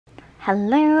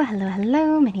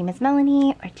Hello, my name is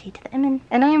Melanie, or jtotheimin,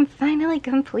 and I am finally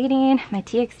completing my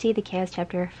TXT The Chaos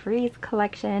Chapter Freeze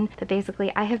collection. But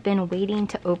basically, I have been waiting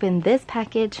to open this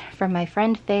package from my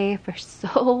friend Faye for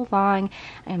so long.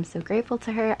 I am so grateful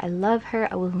to her. I love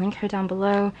her. I will link her down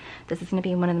below. This is going to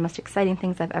be one of the most exciting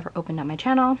things I've ever opened on my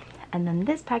channel. And then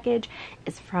this package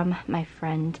is from my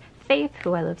friend Faith,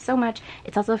 who I love so much.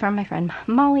 It's also from my friend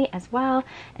Molly as well,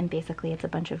 and basically it's a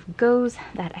bunch of goes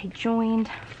that I joined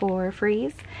for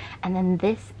freeze. And then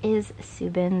this is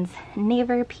Soobin's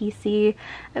naver PC.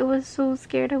 I was so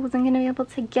scared I wasn't gonna be able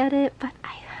to get it, but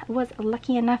I was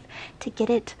lucky enough to get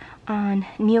it on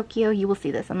Nyokyo. You will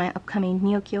see this on my upcoming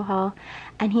Nyokyo haul,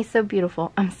 and he's so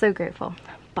beautiful. I'm so grateful.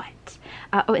 But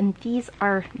oh, and these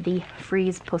are the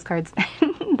freeze postcards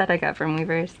that I got from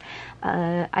Weavers.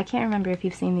 I can't remember if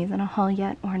you've seen these in a haul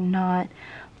yet or not,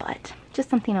 but just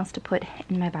something else to put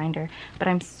in my binder. But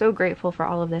I'm so grateful for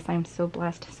all of this. I'm so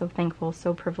blessed, so thankful,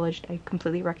 so privileged. I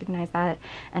completely recognize that,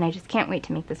 and I just can't wait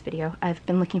to make this video. I've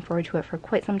been looking forward to it for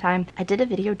quite some time. I did a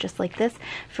video just like this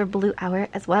for Blue Hour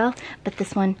as well, but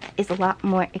this one is a lot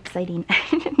more exciting.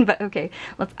 But okay,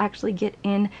 let's actually get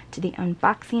into the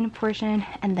unboxing portion,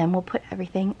 and then we'll put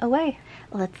everything away.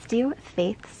 Let's do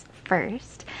Faith's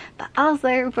first. But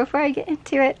also, before I get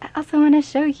into it, I also want to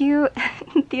show you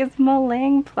these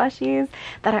Molang plushies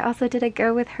that I also did a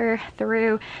go with her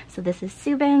through. So this is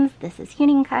Soobin's, this is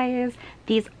huening.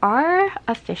 These are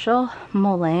official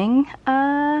Molang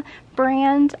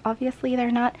brand. Obviously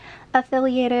they're not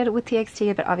affiliated with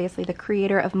TXT, but obviously the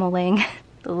creator of Molang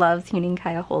loves huening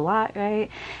a whole lot, right?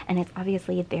 And it's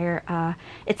obviously their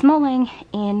it's Molang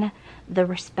in the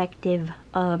respective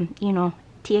you know,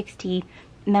 TXT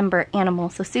member animal.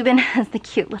 So Soobin has the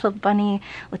cute little bunny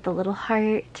with the little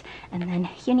heart, and then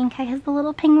huening has the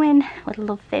little penguin with a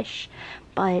little fish.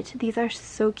 But these are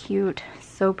so cute,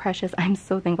 so precious. I'm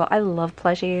so thankful. I love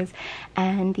plushies,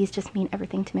 and these just mean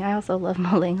everything to me. I also love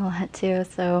Molang a lot too,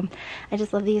 so I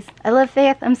just love these. I love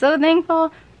Faith. I'm so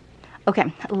thankful.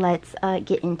 Okay, let's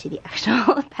get into the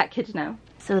actual package now.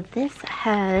 So this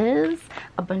has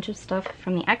a bunch of stuff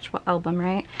from the actual album,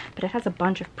 right? But it has a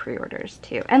bunch of pre-orders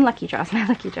too, and lucky draws. My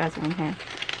lucky draws are in here.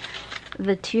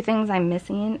 The two things I'm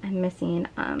missing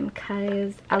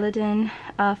Kai's Aladin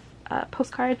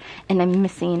postcard, and I'm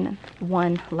missing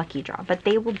one lucky draw, but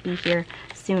they will be here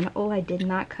soon. Oh, I did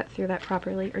not cut through that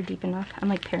properly or deep enough. I'm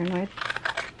like paranoid.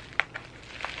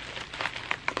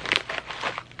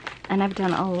 And I've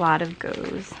done a lot of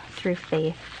goes through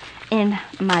Faith in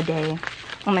my day.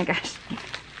 Oh my gosh.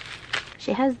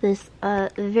 She has this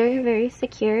very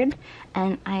secured,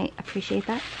 and I appreciate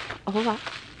that a whole lot.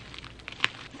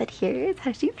 But here's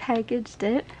how she packaged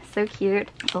it. So cute.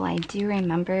 So I do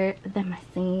remember them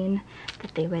saying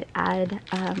that they would add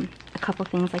a couple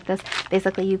things like this.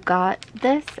 Basically, you got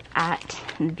this at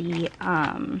the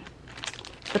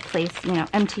place, you know,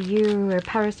 MTU or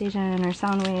Powerstation or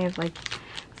Soundwave, like.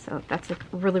 So that's like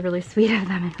really sweet of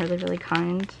them and really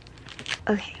kind.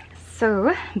 Okay,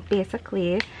 so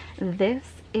basically this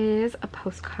is a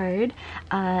postcard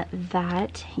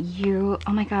that you,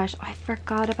 oh my gosh, I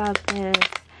forgot about this.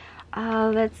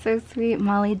 Oh, that's so sweet.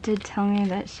 Molly did tell me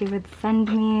that she would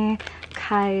send me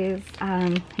Kai's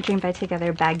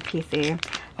DreamByTogether bag PC.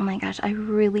 Oh my gosh, I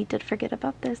really did forget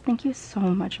about this. Thank you so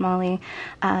much, Molly.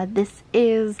 This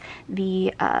is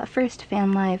the first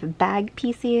FanLive bag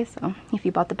PC, so if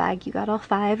you bought the bag, you got all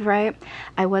 5, right?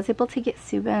 I was able to get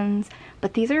Soobin's,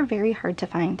 but these are very hard to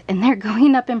find, and they're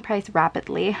going up in price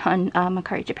rapidly on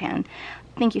Mercari Japan.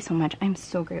 Thank you so much. I'm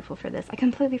so grateful for this. I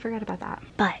completely forgot about that.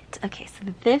 But, okay,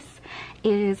 so this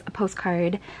is a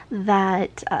postcard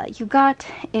that you got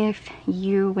if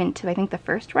you went to, I think, the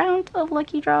first round of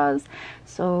lucky draws.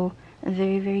 So,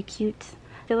 very cute.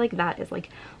 I feel like that is like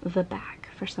the back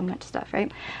for so much stuff,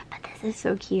 right? But this is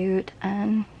so cute.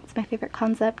 It's my favorite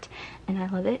concept, and I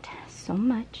love it so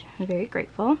much. I'm very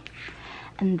grateful.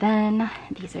 And then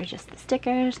these are just the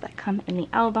stickers that come in the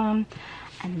album.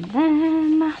 And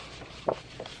then,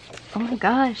 oh my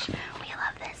gosh, we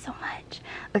love this so much.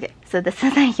 Okay, so this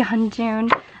is a Yeonjun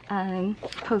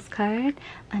postcard,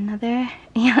 another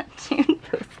Yeonjun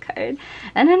postcard,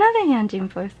 and another Yeonjun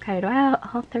postcard. Wow,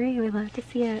 all 3, we love to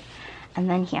see it. And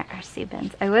then here are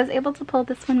Soobin's. I was able to pull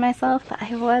this one myself, but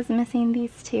I was missing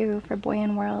these 2 for Boy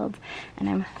and World, and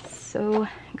I'm so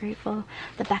grateful.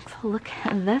 The backs all look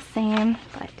the same,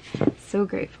 but so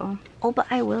grateful. Oh, but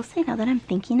I will say, now that I'm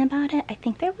thinking about it, I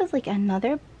think there was like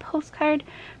another postcard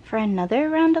for another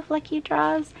round of lucky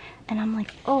draws, and I'm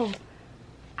like, oh,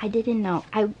 I didn't know.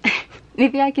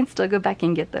 Maybe I can still go back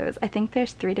and get those. I think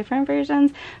there's 3 different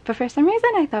versions, but for some reason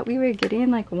I thought we were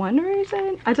getting like one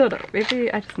version. I don't know,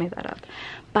 maybe I just made that up.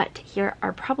 But here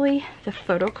are probably the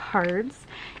photo cards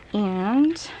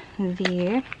and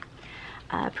the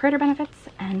Preorder benefits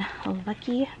and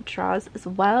lucky draws as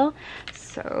well.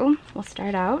 So we'll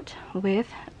start out with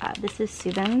this is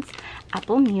Soobin's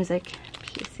Apple Music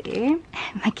PC.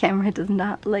 My camera does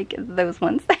not like those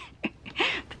ones.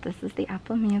 But this is the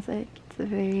Apple Music. It's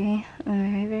very,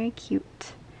 very, very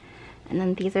cute. And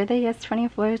then these are the Yes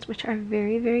 24s, which are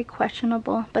very, very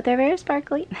questionable, but they're very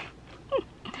sparkly.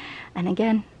 And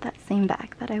again, that same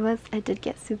bag that I did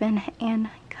get Soobin and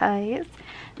Kai's.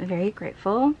 Very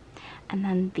grateful. And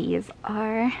then these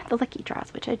are the lucky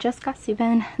draws, which I just got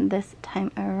Soobin this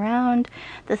time around.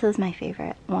 This is my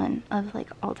favorite one of like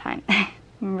all time.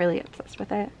 I'm really obsessed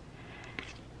with it.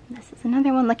 This is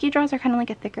another one. Lucky draws are kind of like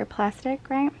a thicker plastic,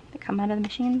 right? They come out of the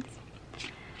machines.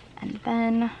 And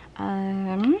then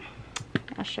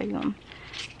I'll show you them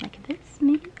like this,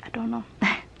 maybe. I don't know.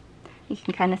 You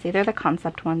can kind of see they're the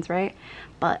concept ones, right?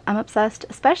 But I'm obsessed,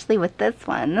 especially with this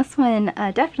one. This one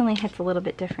definitely hits a little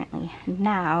bit differently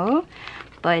now.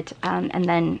 But and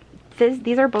then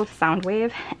these are both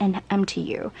Soundwave and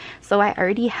MTU. So I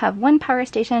already have one power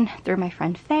station through my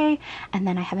friend Faye, and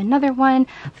then I have another one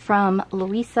from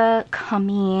Louisa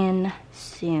coming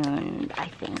soon, I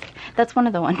think. That's one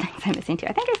of the things I'm missing too.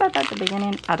 I think I said that at the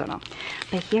beginning. I don't know.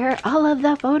 But here are all of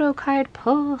the photo card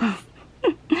pulls.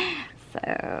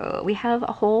 So we have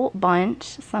a whole bunch,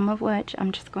 some of which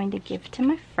I'm just going to give to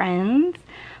my friends.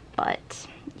 But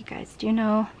you guys do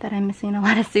know that I'm missing a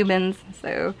lot of Soobins,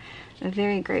 so I'm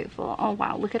very grateful. Oh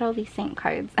wow, look at all these Saint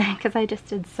cards, because I just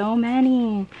did so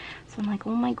many. So I'm like,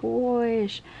 oh my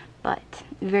gosh. But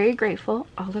very grateful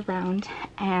all around.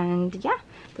 And yeah,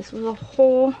 this was a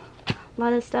whole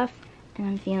lot of stuff, and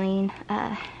I'm feeling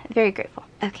very grateful.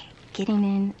 Okay, getting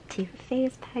into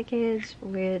Faye's package,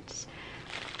 which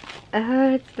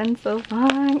it's been so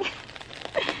long.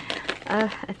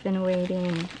 I've been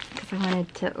waiting because I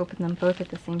wanted to open them both at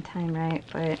the same time, right?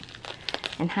 But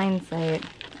in hindsight,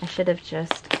 I should have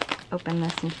just opened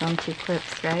this and filmed 2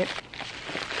 clips, right?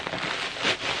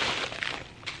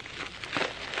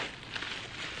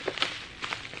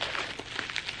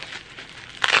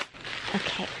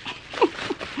 Okay.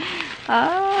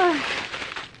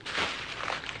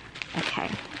 Okay,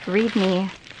 read me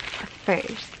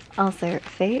first. Also,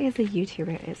 Faye is a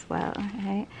YouTuber as well,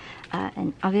 right?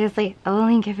 And obviously, I will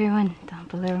link everyone down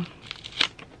below.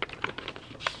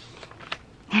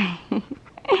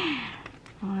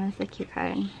 Oh, that's a cute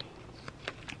card.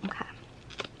 Okay.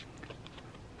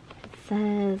 It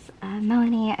says,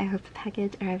 Melanie, I hope the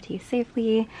package arrived to you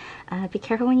safely. Be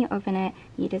careful when you open it.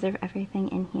 You deserve everything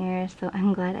in here, so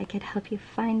I'm glad I could help you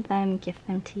find them, gift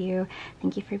them to you.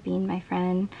 Thank you for being my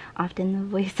friend, often the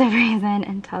voice of reason,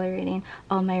 and tolerating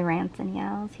all my rants and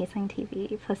yells. Haesang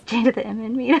TV plus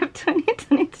jtotheimin meetup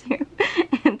 2022.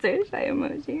 Answer shy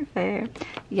emoji. Faye.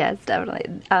 Yes,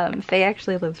 definitely. Faye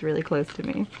actually lives really close to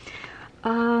me.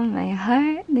 Oh my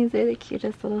heart. These are the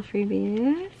cutest little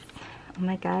freebies. Oh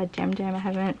my god, Jam Jam, I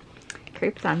haven't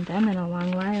creeped on them in a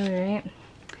long while, right?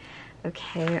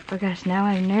 Okay, oh gosh, now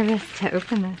I'm nervous to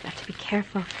open this. I have to be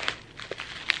careful.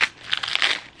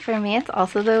 For me, it's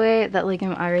also the way that like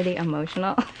I'm already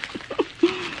emotional.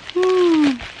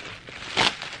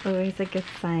 Always a good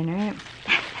sign, right?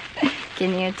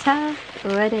 Can you tell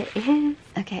what it is?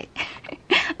 Okay.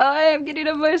 Oh, I am getting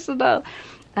emotional.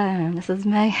 This is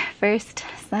my first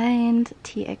signed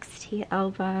TXT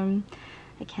album.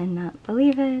 I cannot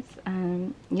believe it.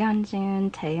 Yeonjun,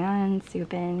 Taeyeon,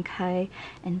 Soobin, Kai,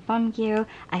 and Bumgyu.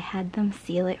 I had them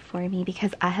seal it for me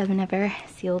because I have never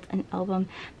sealed an album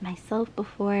myself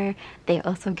before. They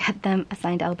also get them a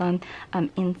signed album.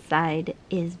 Inside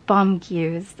is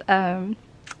Bumgyu's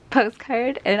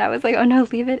postcard, and I was like, oh no,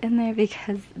 leave it in there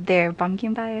because they're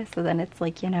Bumgyu bias, so then it's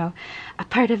like, you know, a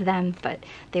part of them. But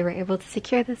they were able to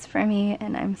secure this for me,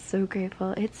 and I'm so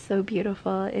grateful. It's so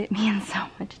beautiful. It means so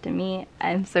much to me.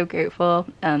 I'm so grateful.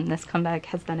 This comeback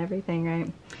has done everything,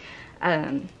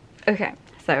 right? Okay,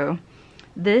 so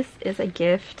this is a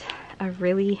gift, a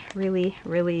really, really,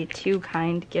 really too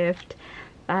kind gift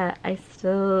that I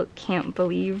still can't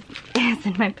believe is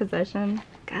in my possession.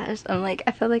 Gosh, I'm like,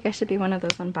 I feel like I should be one of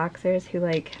those unboxers who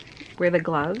like wear the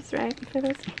gloves, right, for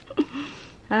this.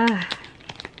 Okay.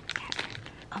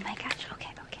 Oh my gosh, okay.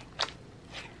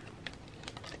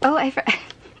 Oh, I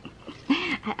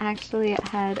actually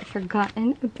had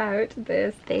forgotten about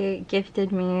this. They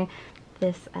gifted me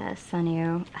this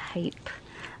sunoo hype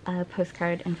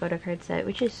postcard and photocard set,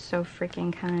 which is so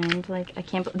freaking kind. Like, I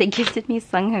can't believe they gifted me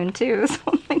Sunghoon too, so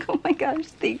I'm like my gosh,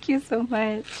 thank you so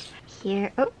much.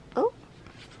 Here, oh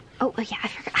yeah, I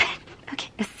forgot. Okay,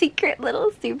 a secret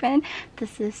little Soobin.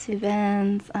 This is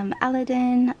Soobin's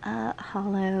Aladin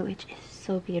holo, which is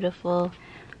so beautiful.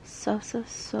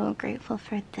 So grateful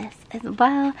for this as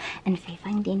well, and Faye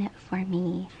finding it for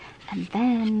me. And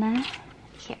then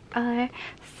here are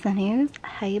Sunoo's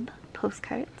hybe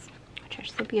postcards, which are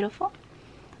so beautiful.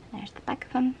 There's the back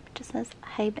of them, it just says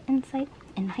hybe inside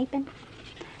in hyben.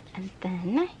 And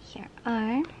then here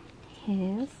are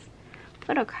his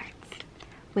photocards,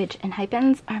 which in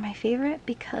hypens are my favorite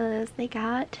because they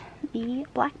got the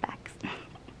black backs.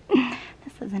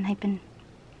 This is in hypen.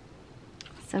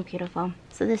 So beautiful.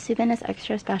 So this Soobin is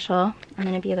extra special. I'm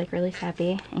gonna be like really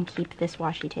sappy and keep this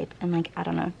washi tape and like, I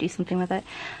don't know, do something with it.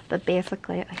 But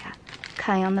basically, I got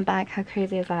Kai on the back. How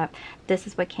crazy is that? This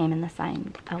is what came in the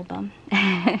signed album.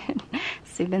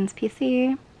 Soobin's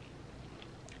PC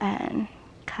and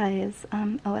Kai's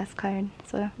OS card.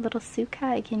 So a little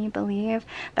Sukai, can you believe?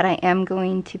 But I am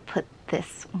going to put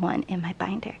this one in my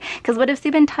binder. Because what if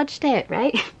Soobin touched it,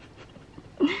 right?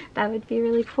 That would be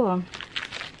really cool.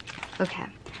 Okay.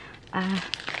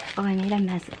 Oh, I made a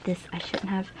mess of this. I shouldn't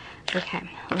have. Okay,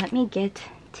 let me get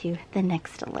to the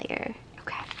next layer.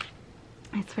 Okay.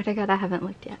 I swear to God, I haven't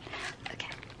looked yet. Okay.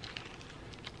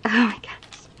 Oh my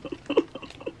gosh.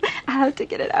 I have to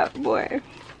get it out more.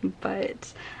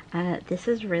 But this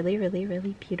is really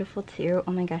beautiful too.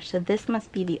 Oh my gosh, so this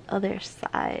must be the other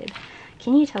side.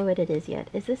 Can you tell what it is yet?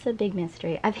 Is this a big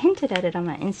mystery? I've hinted at it on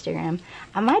my Instagram.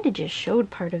 I might have just showed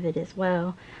part of it as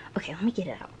well. Okay, let me get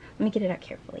it out. Let me get it out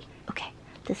carefully. Okay,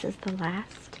 this is the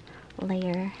last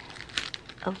layer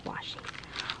of washi.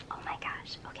 Oh my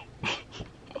gosh, okay.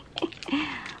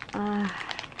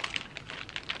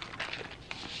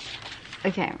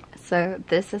 Okay, so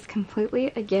this is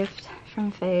completely a gift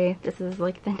from Faye. This is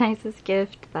like the nicest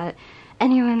gift that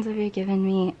anyone's ever given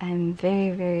me. I'm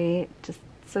very just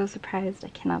so surprised. I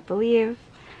cannot believe.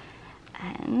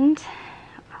 And,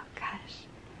 oh gosh.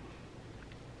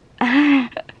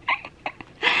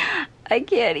 I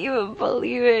can't even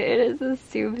believe it. It is a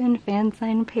Soobin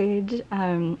Fansign page.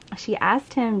 She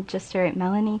asked him just to write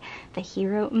Melanie, but he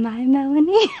wrote my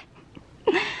Melanie.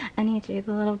 And he drew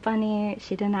the little bunny.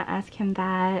 She did not ask him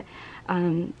that.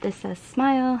 This says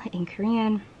smile in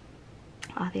Korean.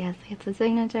 Obviously it's a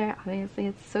signature. Obviously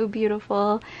it's so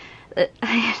beautiful.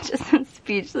 I just am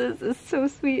speechless. It's so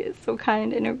sweet, it's so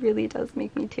kind, and it really does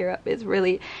make me tear up. It's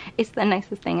the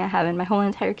nicest thing I have in my whole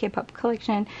entire K-pop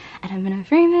collection, and I'm gonna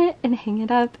frame it and hang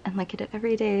it up and look at it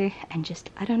every day and just,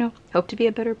 I don't know, hope to be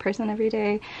a better person every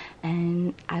day,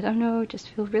 and I don't know, just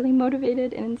feel really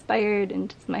motivated and inspired, and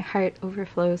just my heart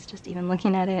overflows just even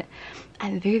looking at it.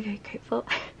 I'm very grateful.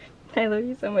 I love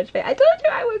you so much, Faye. I told you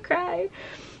I would cry.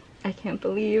 I can't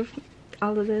believe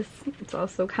all of this. It's all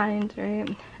so kind, right?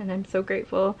 And I'm so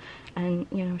grateful. And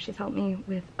you know, she's helped me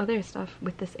with other stuff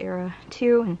with this era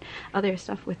too, and other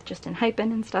stuff with just in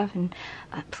hypen and stuff. And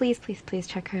please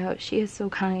check her out. She is so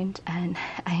kind, and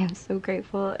I am so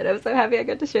grateful, and I'm so happy I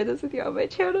got to share this with you on my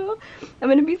channel. I'm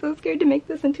gonna be so scared to make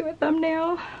this into a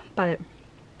thumbnail, but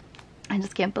I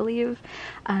just can't believe.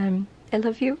 I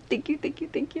love you. Thank you.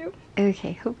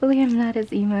 Okay, hopefully I'm not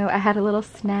as emo. I had a little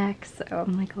snack, so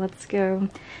I'm like, let's go.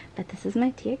 But this is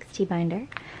my TXT binder.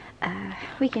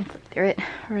 We can flip through it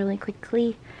really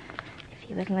quickly if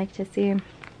you would like to see.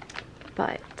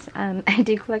 But I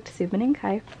do collect Soobin and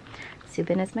Kai.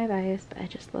 Soobin is my bias, but I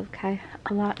just love Kai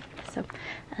a lot, so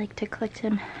I like to collect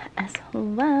him as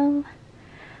well.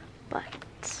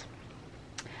 But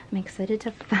I'm excited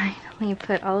to finally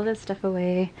put all of this stuff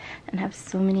away and have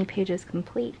so many pages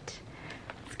complete.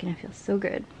 It's gonna feel so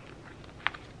good.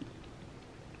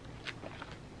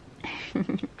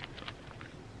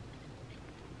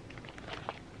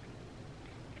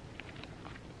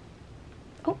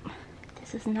 Oh,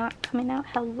 this is not coming out.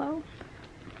 Hello.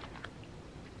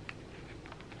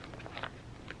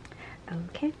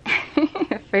 Okay.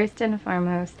 First and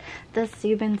foremost, the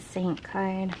Soobin Saint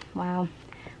card. Wow.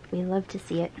 We love to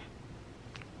see it.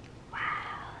 Wow,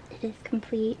 it is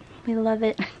complete. We love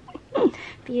it.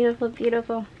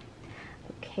 Beautiful.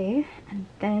 Okay, and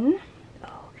then,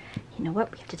 oh, you know what?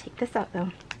 We have to take this out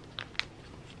though.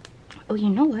 Oh, you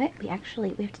know what? We have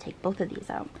to take both of these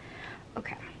out.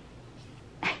 Okay.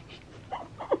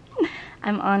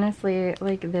 I'm honestly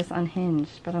like this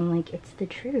unhinged, but I'm like, it's the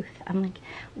truth. I'm like,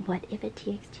 what if a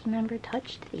TXT member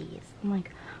touched these? I'm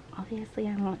like, obviously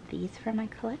I want these for my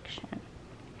collection.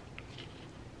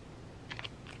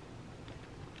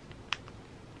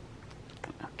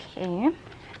 Okay,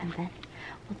 and then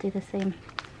we'll do the same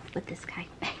with this guy.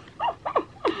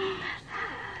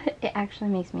 It actually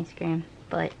makes me scream,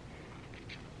 but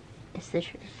It's the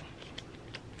truth.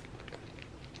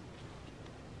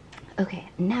 Okay,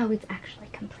 now it's actually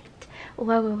complete.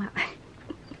 Whoa, whoa,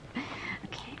 whoa.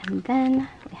 Okay, and then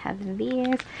we have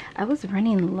these. I was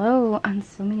running low on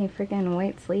so many freaking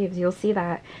white sleeves. You'll see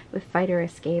that with Fighter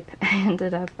Escape. I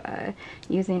ended up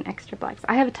using extra blacks.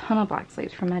 I have a ton of black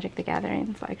sleeves from Magic the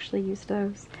Gathering, so I actually used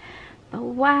those. But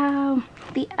wow,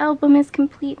 the album is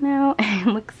complete now. It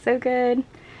looks so good.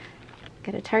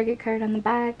 Got a Target card on the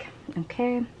back.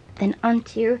 Okay, then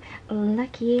onto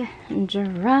Lucky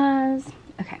Draws.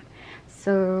 Okay,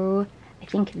 so I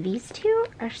think these two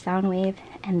are Soundwave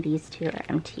and these two are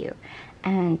MTU.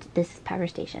 And this is Power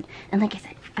Station. And like I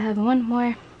said, I have one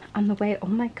more on the way. Oh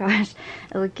my gosh,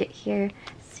 it will get here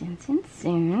soon, soon,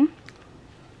 soon.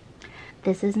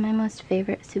 This is my most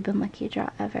favorite Soobin Lucky Draw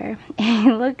ever.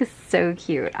 It looks so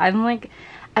cute. I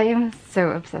am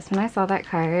so obsessed. When I saw that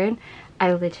card,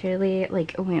 I literally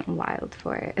like went wild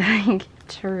for it. Like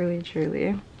truly,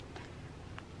 truly.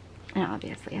 And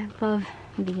obviously I love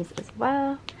these as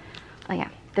well. Oh yeah,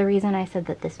 the reason I said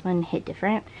that this one hit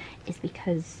different is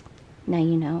because now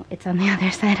you know it's on the other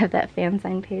side of that fan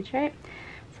sign page, right?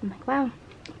 So I'm like, wow,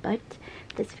 but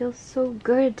this feels so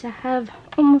good to have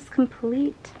almost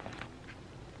complete.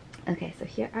 Okay, so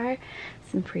here are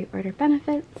some pre-order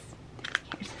benefits.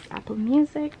 Here's this Apple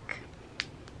Music.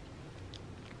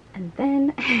 And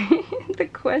then the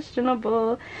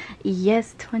questionable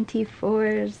Yes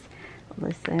 24s.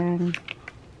 Listen,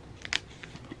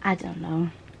 I don't know.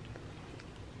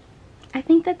 I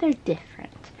think that they're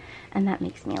different, and that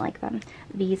makes me like them.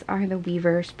 These are the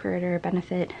Weavers Preorder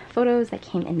benefit photos that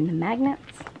came in the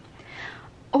magnets.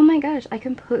 Oh my gosh, I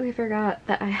completely forgot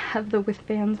that I have the With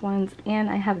Fans ones and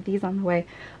I have these on the way.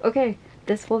 Okay,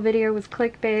 this whole video was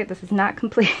clickbait. This is not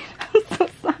complete. I'm so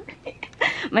sorry.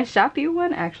 My Shopee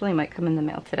one actually might come in the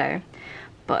mail today.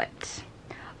 But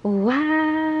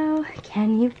wow,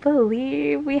 can you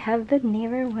believe we have the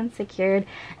naver one secured?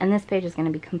 And this page is going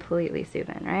to be completely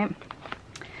Soobin, right?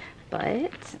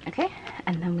 But okay,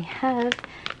 and then we have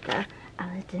the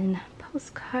Aladin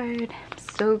postcard. I'm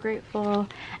so grateful.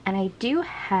 And I do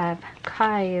have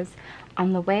Kai's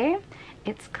on the way.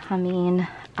 It's coming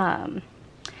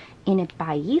in a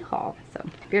Bye haul, so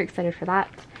very excited for that.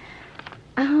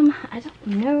 I don't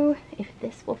know if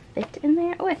this will fit in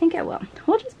there. Oh, I think it will.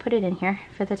 We'll just put it in here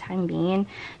for the time being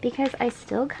because I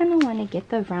still kind of want to get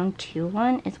the round 2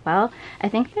 one as well. I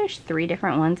think there's 3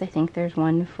 different ones. I think there's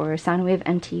one for Soundwave,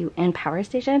 MTU, and Power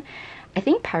Station. I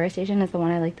think Power Station is the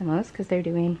one I like the most because they're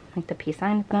doing like the peace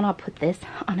sign. Then I'll put this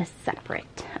on a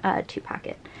separate 2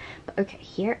 pocket. But okay,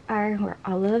 here are where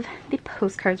all of the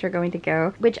postcards are going to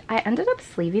go, which I ended up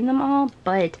sleeving them all,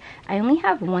 but I only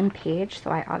have 1 page,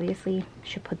 so I obviously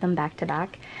should put them back to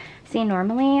back. See,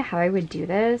 normally how I would do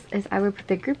this is I would put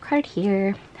the group card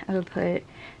here, I would put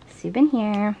Soobin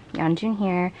here, Yeonjun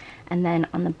here, and then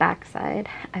on the back side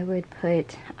I would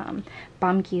put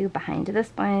Bomgyu behind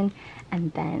this one,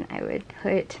 and then I would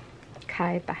put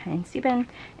Kai behind Soobin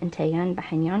and Taeyeon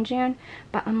behind Yeonjun.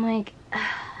 But I'm like,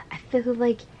 I feel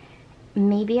like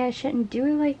maybe I shouldn't do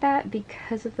it like that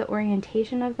because of the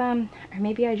orientation of them, or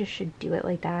maybe I just should do it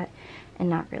like that and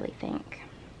not really think.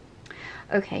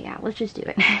 Okay, yeah, let's just do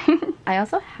it. I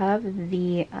also have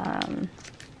the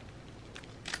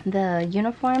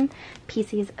uniform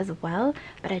PCs as well,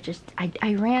 but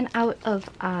I ran out of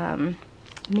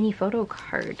mini photo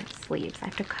card sleeves. I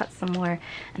have to cut some more,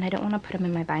 and I don't want to put them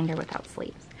in my binder without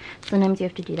sleeves. Sometimes you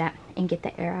have to do that and get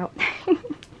the air out.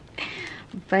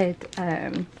 But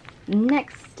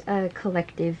next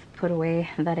collective put away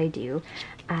that I do,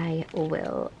 I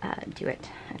will do it.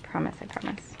 I promise, I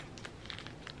promise.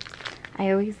 I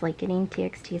always like getting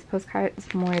TXT's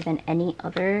postcards more than any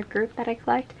other group that I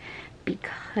collect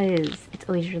because it's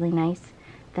always really nice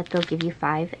that they'll give you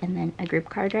 5 and then a group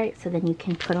card, right? So then you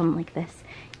can put them like this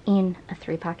in a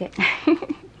 3 pocket.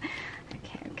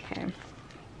 Okay.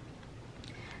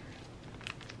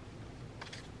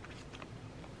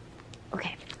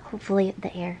 Okay, hopefully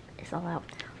the air is all out.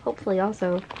 Hopefully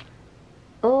also,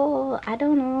 oh, I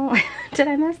don't know. Did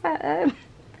I mess that up?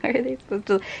 How are they supposed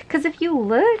to? Because if you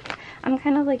look, I'm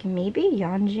kind of like, maybe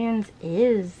Yeonjun's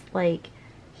is like,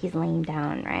 he's laying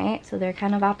down, right? So they're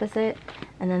kind of opposite,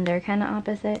 and then they're kind of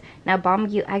opposite. Now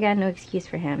Bomgyu, I got no excuse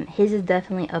for him. His is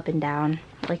definitely up and down,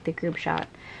 like the group shot.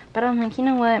 But I'm like, you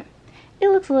know what? It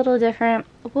looks a little different.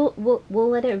 We'll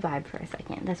let it vibe for a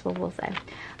second. That's what we'll say.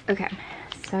 Okay,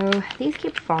 so these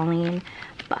keep falling,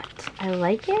 but I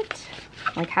like it,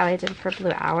 like how I did for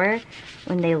Blue Hour,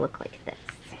 when they look like this.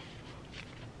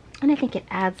 And I think it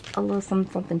adds a little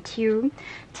something too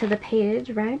to the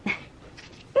page, right?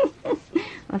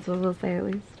 That's what we'll say at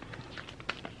least.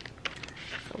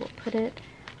 So we'll put it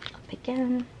up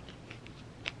again.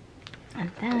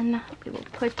 And then we will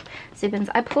put Soobin's.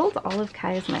 I pulled all of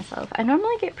Kai's myself. I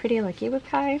normally get pretty lucky with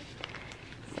Kai,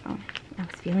 so I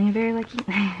was feeling very lucky.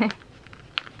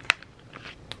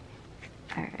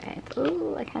 Alright.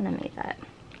 Oh, I kind of made that.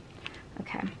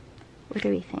 Okay. What do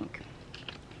we think?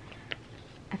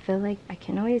 I feel like I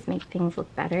can always make things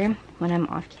look better when I'm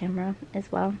off camera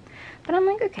as well. But I'm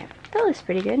like, okay, that looks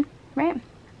pretty good, right?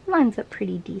 Lines up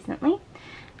pretty decently.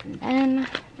 And then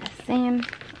the same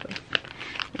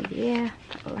with the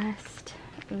last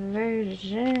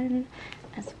version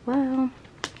as well.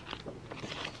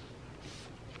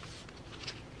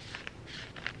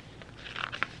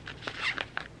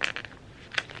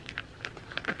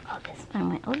 Oh, this one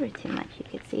went over too much. You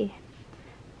could see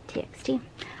TXT.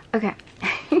 Okay.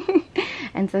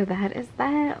 And so that is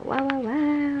that. Wow, wow,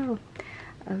 wow.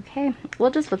 Okay.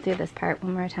 We'll just flip through this part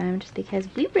one more time just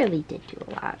because we really did do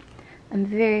a lot. I'm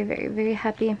very, very, very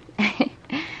happy.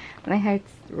 My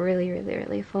heart's really, really,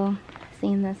 really full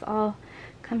seeing this all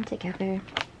come together.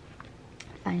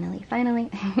 Finally, finally.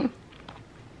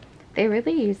 They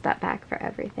really used that back for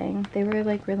everything. They were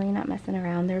like really not messing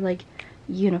around. They're like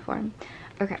uniform.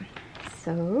 Okay,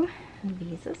 so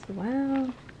these as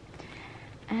well.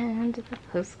 And the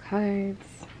postcards.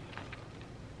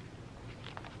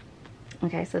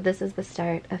 Okay, so this is the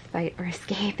start of Fight or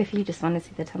Escape if you just want to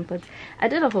see the templates. I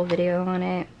did a whole video on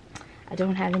it. I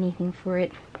don't have anything for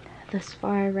it thus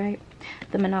far, right?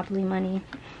 The Monopoly money.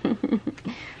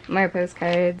 More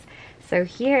postcards. So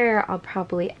here I'll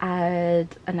probably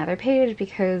add another page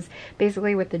because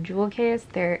basically with the jewel case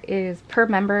there is per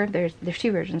member, there's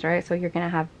two versions, right? So you're gonna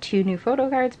have 2 new photo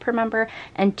cards per member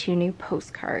and 2 new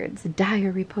postcards,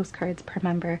 diary postcards per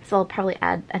member. So I'll probably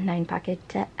add a 9 pocket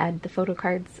to add the photo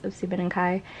cards of Soobin and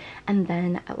Kai, and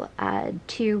then I will add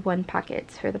 2 1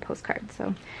 pockets for the postcards.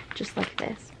 So just like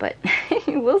this, but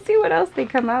we'll see what else they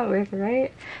come out with,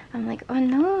 right? I'm like, oh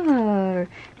no,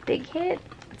 big hit.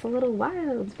 It's a little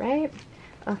wild, right?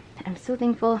 Oh, I'm so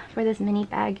thankful for this mini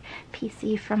bag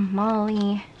PC from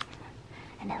Molly,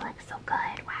 and it looks so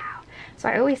good. Wow. So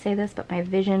I always say this, but my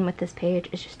vision with this page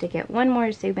is just to get 1 more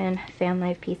Soobin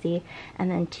fanlive PC and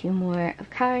then 2 more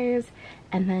of Kai's,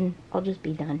 and then I'll just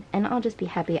be done and I'll just be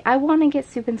happy. I want to get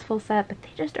Soobin's full set, but they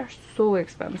just are so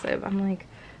expensive. I'm like,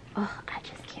 oh, I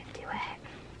just can't do it.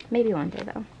 Maybe one day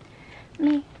though.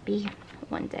 Maybe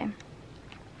one day.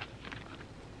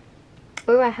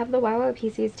 Oh, I have the Wawa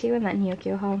PCs too in that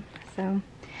Nyokyo haul, so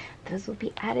those will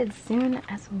be added soon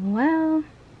as well.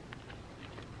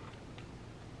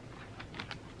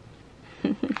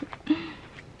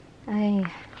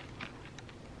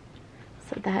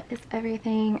 So that is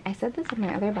everything. I said this in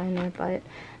my other binder, but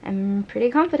I'm pretty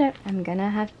confident I'm gonna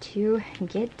have to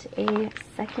get a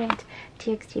second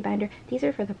TXT binder. These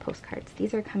are for the postcards.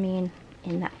 These are coming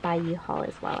in that Bayou haul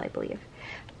as well, I believe.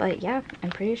 But yeah,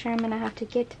 I'm pretty sure I'm gonna have to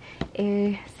get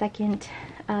a second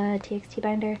TXT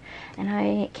binder, and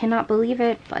I cannot believe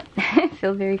it, but I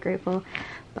feel very grateful.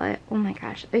 But oh my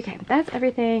gosh. Okay, that's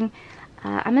everything.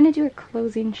 I'm gonna do a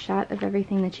closing shot of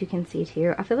everything that you can see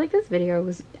too. I feel like this video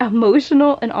was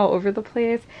emotional and all over the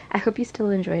place. I hope you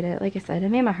still enjoyed it. Like I said, it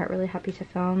made my heart really happy to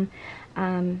film,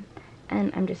 and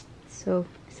I'm just so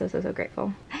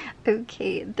grateful.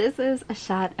 Okay, this is a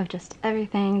shot of just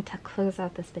everything to close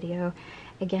out this video.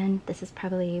 Again, this is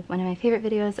probably one of my favorite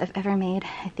videos I've ever made.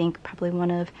 I think probably one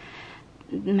of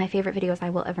my favorite videos I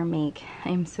will ever make. I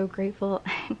am so grateful.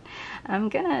 I'm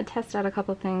gonna test out a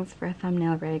couple things for a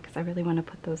thumbnail rig because I really want to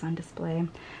put those on display.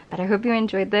 But I hope you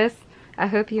enjoyed this. I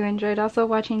hope you enjoyed also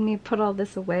watching me put all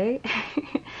this away.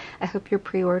 I hope you're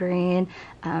pre-ordering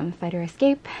Fight or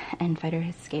Escape and Fight or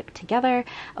Escape together.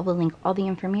 I will link all the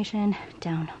information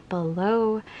down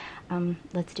below.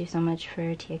 Let's do so much for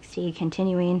TXT,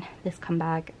 continuing this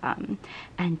comeback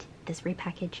and this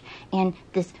repackage and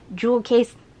this jewel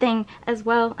case thing as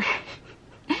well.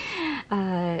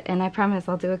 And I promise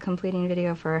I'll do a completing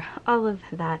video for all of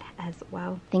that as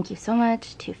well. Thank you so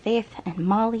much to Faith and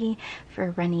Molly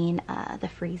for running the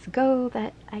Freeze Go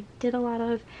that I did a lot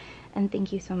of. And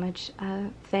thank you so much,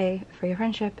 Faye, for your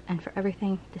friendship and for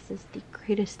everything. This is the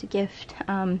greatest gift.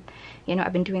 You know,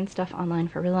 I've been doing stuff online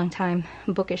for a really long time,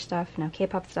 bookish stuff, now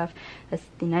K-pop stuff. That's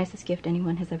the nicest gift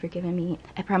anyone has ever given me.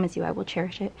 I promise you I will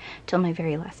cherish it till my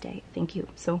very last day. Thank you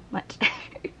so much.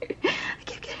 I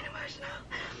keep getting emotional.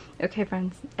 Okay,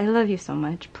 friends, I love you so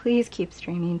much. Please keep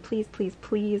streaming. Please, please,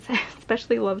 please.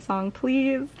 Especially Love Song,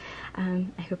 please.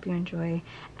 I hope you enjoy,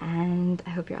 and I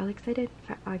hope you're all excited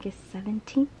for August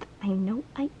 17th. I know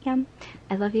I am.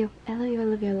 I love you. I love you. I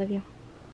love you. I love you.